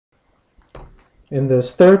In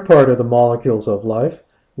this third part of the molecules of life,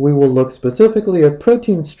 we will look specifically at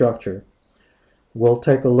protein structure. We'll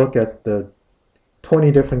take a look at the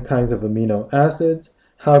 20 different kinds of amino acids,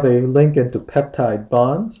 how they link into peptide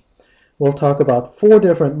bonds. We'll talk about 4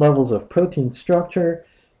 different levels of protein structure,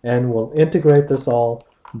 and we'll integrate this all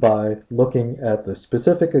by looking at the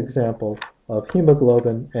specific example of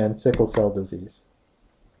hemoglobin and sickle cell disease.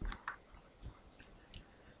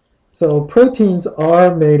 So proteins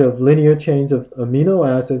are made of linear chains of amino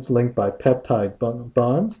acids linked by peptide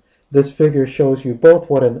bonds. This figure shows you both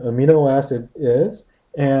what an amino acid is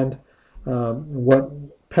and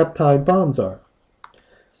what peptide bonds are.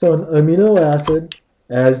 So an amino acid,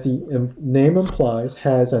 as the name implies,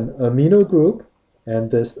 has an amino group, and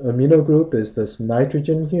this amino group is this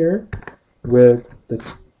nitrogen here with the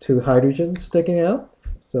 2 hydrogens sticking out.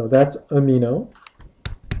 So that's amino.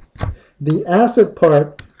 The acid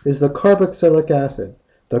part is the carboxylic acid,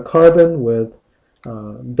 the carbon with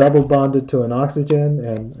double bonded to an oxygen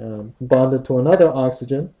and bonded to another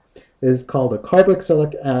oxygen is called a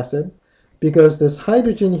carboxylic acid because this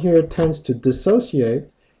hydrogen here tends to dissociate,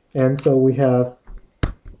 and so we have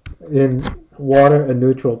in water a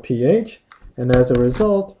neutral pH, and as a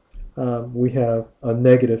result we have a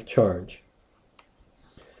negative charge.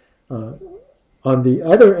 On the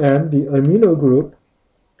other end, the amino group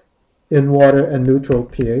in water and neutral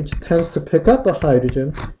pH tends to pick up a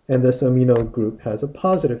hydrogen, and this amino group has a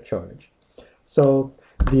positive charge. So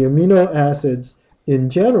the amino acids in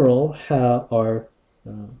general are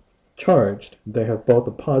charged. They have both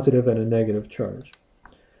a positive and a negative charge.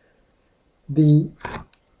 The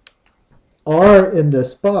R in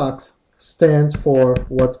this box stands for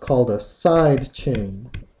what's called a side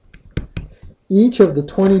chain. Each of the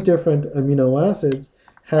 20 different amino acids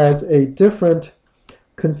has a different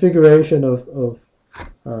configuration of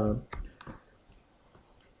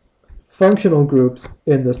functional groups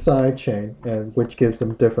in the side chain, and which gives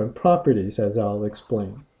them different properties, as I'll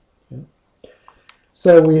explain. Okay.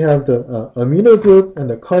 So we have the amino group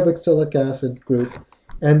and the carboxylic acid group,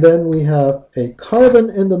 and then we have a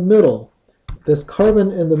carbon in the middle. This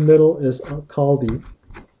carbon in the middle is called the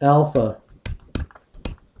alpha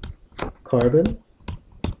carbon.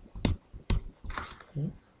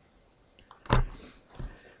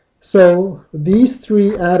 So these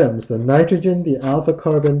 3 atoms, the nitrogen, the alpha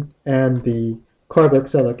carbon, and the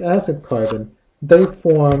carboxylic acid carbon, they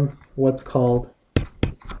form what's called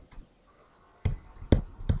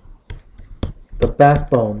the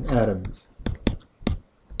backbone atoms.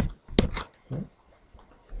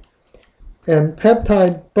 And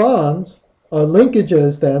peptide bonds are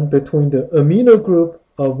linkages then between the amino group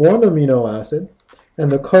of one amino acid and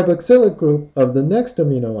the carboxylic group of the next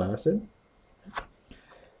amino acid.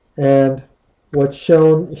 And what's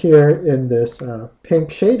shown here in this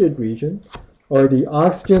pink shaded region are the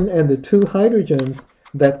oxygen and the 2 hydrogens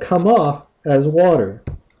that come off as water.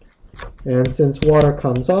 And since water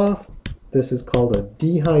comes off, this is called a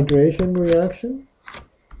dehydration reaction.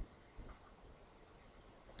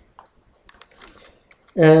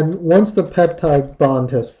 And once the peptide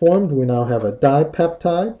bond has formed, we now have a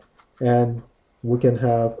dipeptide, and we can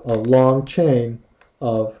have a long chain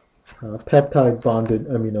of peptide bonded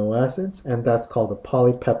amino acids, and that's called a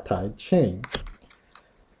polypeptide chain.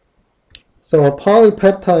 So a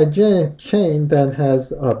polypeptide chain then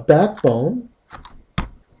has a backbone,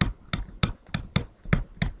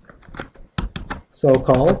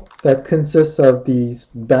 so-called, that consists of these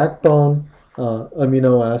backbone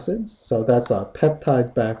amino acids. So that's a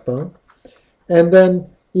peptide backbone. And then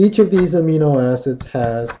each of these amino acids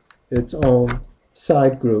has its own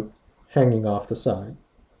side group hanging off the side.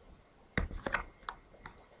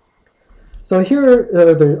 So here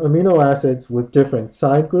are the amino acids with different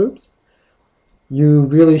side groups. You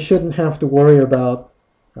really shouldn't have to worry about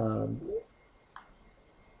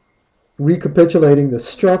recapitulating the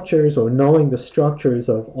structures or knowing the structures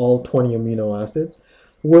of all 20 amino acids.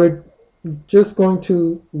 We're just going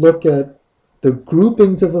to look at the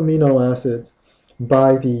groupings of amino acids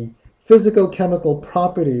by the physicochemical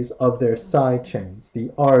properties of their side chains,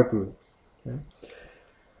 the R groups. Okay?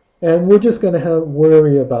 And we're just going to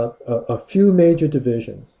worry about a few major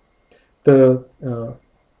divisions. The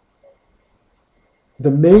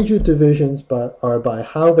major divisions are by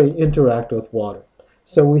how they interact with water.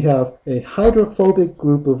 So we have a hydrophobic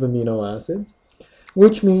group of amino acids,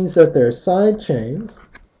 which means that their side chains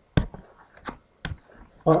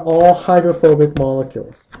are all hydrophobic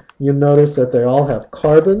molecules. You'll notice that they all have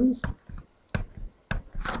carbons,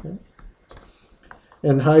 okay,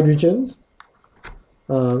 and hydrogens,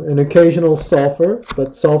 an occasional sulfur,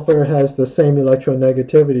 but sulfur has the same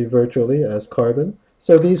electronegativity virtually as carbon.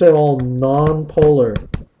 So these are all non-polar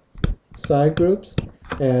side groups,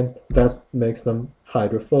 and that makes them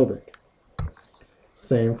hydrophobic.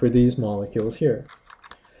 Same for these molecules here.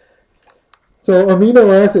 So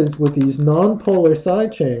amino acids with these non-polar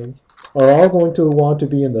side chains are all going to want to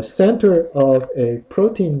be in the center of a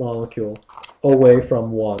protein molecule away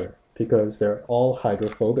from water because they're all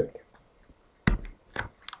hydrophobic.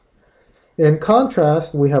 In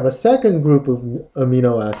contrast, we have a second group of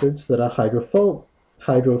amino acids that are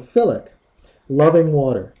hydrophilic, loving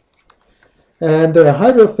water. And they're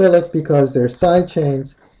hydrophilic because their side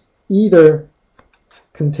chains either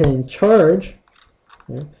contain charge,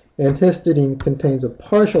 okay, and histidine contains a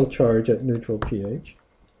partial charge at neutral pH.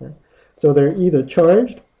 Okay. So they're either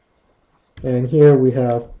charged, and here we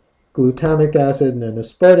have glutamic acid and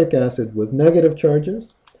aspartic acid with negative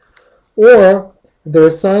charges, or their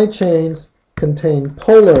side chains contain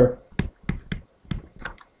polar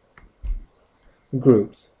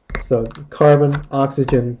groups. So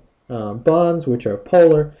carbon-oxygen bonds, which are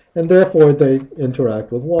polar, and therefore they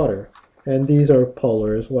interact with water. And these are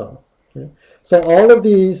polar as well. Okay. So all of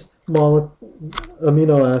these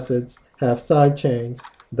amino acids have side chains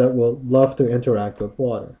that will love to interact with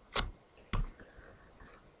water.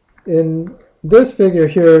 In this figure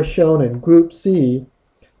here shown in group C,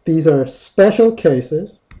 these are special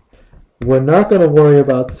cases. We're not going to worry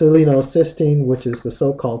about selenocysteine, which is the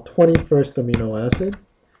so-called 21st amino acid.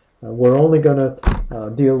 We're only going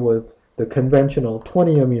to deal with the conventional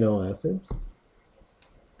 20 amino acids.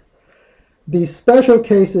 These special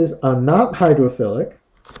cases are not hydrophilic,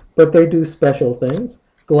 but they do special things.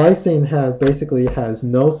 Glycine basically has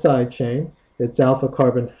no side chain. Its alpha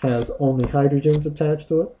carbon has only hydrogens attached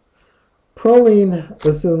to it. Proline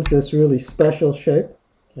assumes this really special shape.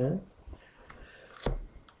 Okay.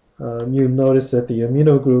 You notice that the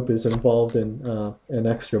amino group is involved in an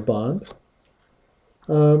extra bond.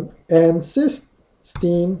 And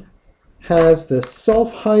cysteine has the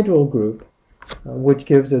sulfhydryl group, which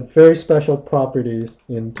gives it very special properties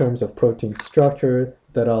in terms of protein structure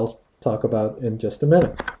that I'll talk about in just a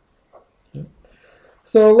minute. Okay.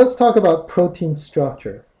 So let's talk about protein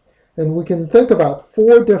structure. And we can think about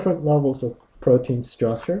 4 different levels of protein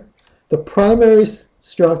structure. The primary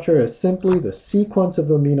structure is simply the sequence of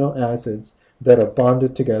amino acids that are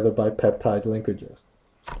bonded together by peptide linkages.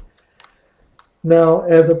 Now,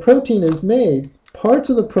 as a protein is made, parts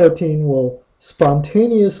of the protein will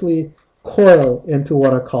spontaneously coil into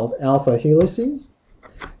what are called alpha helices,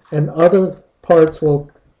 and other parts will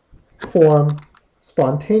form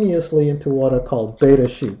spontaneously into what are called beta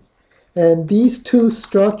sheets. And these two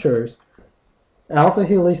structures, alpha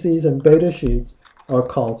helices and beta sheets, are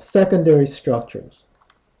called secondary structures.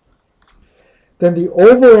 Then the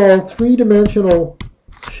overall three-dimensional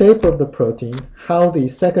shape of the protein, how the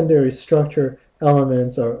secondary structure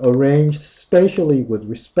elements are arranged spatially with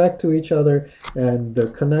respect to each other and the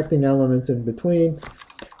connecting elements in between.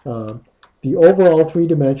 The overall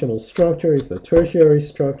three-dimensional structure is the tertiary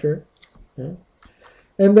structure. Okay?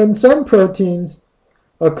 And then some proteins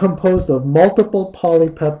are composed of multiple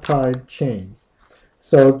polypeptide chains.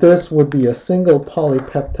 So this would be a single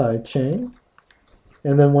polypeptide chain.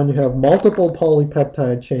 And then when you have multiple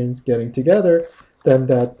polypeptide chains getting together, then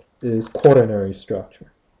that is quaternary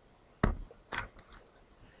structure.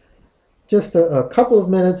 Just a couple of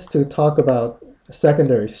minutes to talk about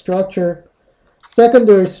secondary structure.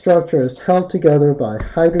 Secondary structure is held together by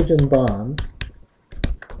hydrogen bonds.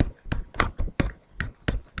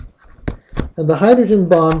 And the hydrogen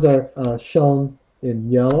bonds are shown in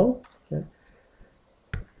yellow. Okay.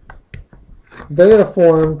 They are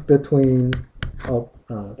formed between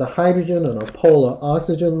the hydrogen and a polar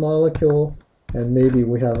oxygen molecule, and maybe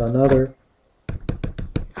we have another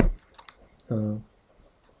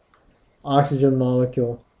oxygen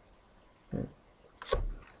molecule. Okay.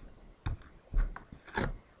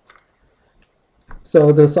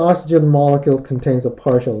 So this oxygen molecule contains a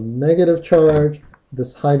partial negative charge.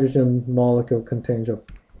 This hydrogen molecule contains a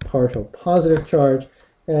partial positive charge,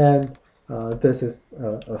 and this is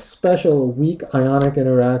a special weak ionic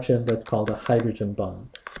interaction that's called a hydrogen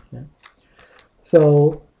bond. Okay.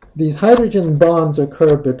 So these hydrogen bonds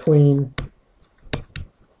occur between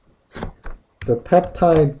the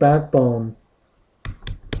peptide backbone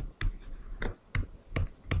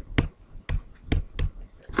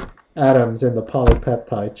atoms in the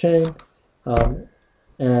polypeptide chain,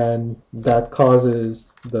 and that causes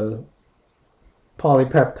the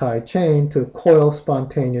polypeptide chain to coil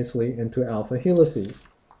spontaneously into alpha helices.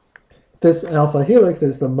 This alpha helix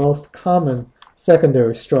is the most common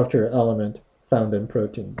secondary structure element found in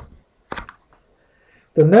proteins.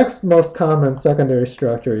 The next most common secondary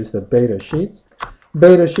structure is the beta sheets.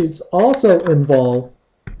 Beta sheets also involve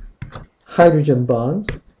hydrogen bonds.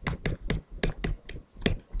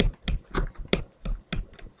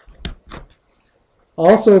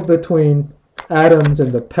 Also between atoms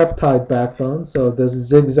in the peptide backbone. So this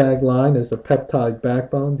zigzag line is the peptide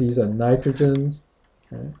backbone. These are nitrogens.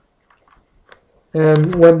 Okay.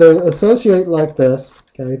 And when they associate like this,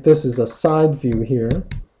 okay, this is a side view here,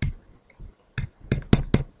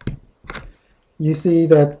 you see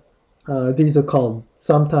that these are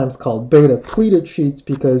sometimes called beta pleated sheets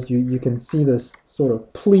because you can see this sort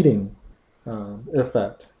of pleating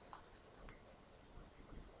effect.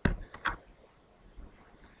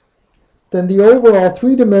 Then the overall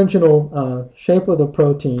three-dimensional shape of the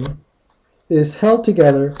protein is held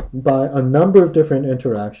together by a number of different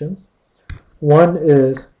interactions. One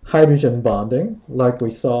is hydrogen bonding, like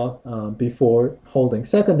we saw before, holding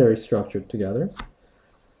secondary structure together.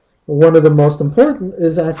 One of the most important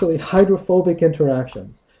is actually hydrophobic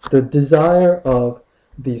interactions, the desire of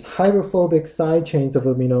these hydrophobic side chains of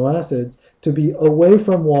amino acids to be away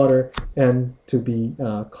from water and to be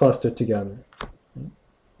clustered together.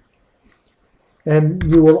 And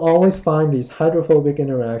you will always find these hydrophobic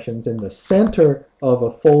interactions in the center of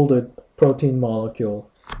a folded protein molecule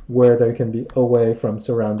where they can be away from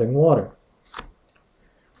surrounding water.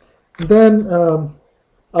 Then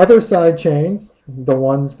other side chains, the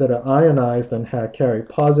ones that are ionized and carry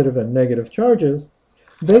positive and negative charges,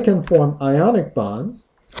 they can form ionic bonds.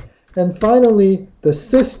 And finally, the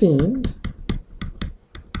cysteines,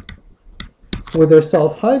 with their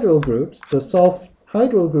sulfhydryl groups, the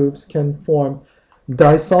sulfhydryl groups can form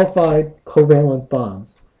disulfide covalent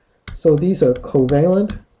bonds. So these are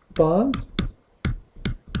covalent bonds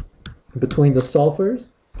between the sulfurs,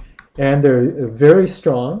 and they're very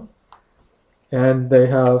strong, and they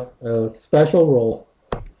have a special role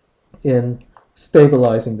in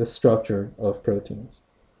stabilizing the structure of proteins.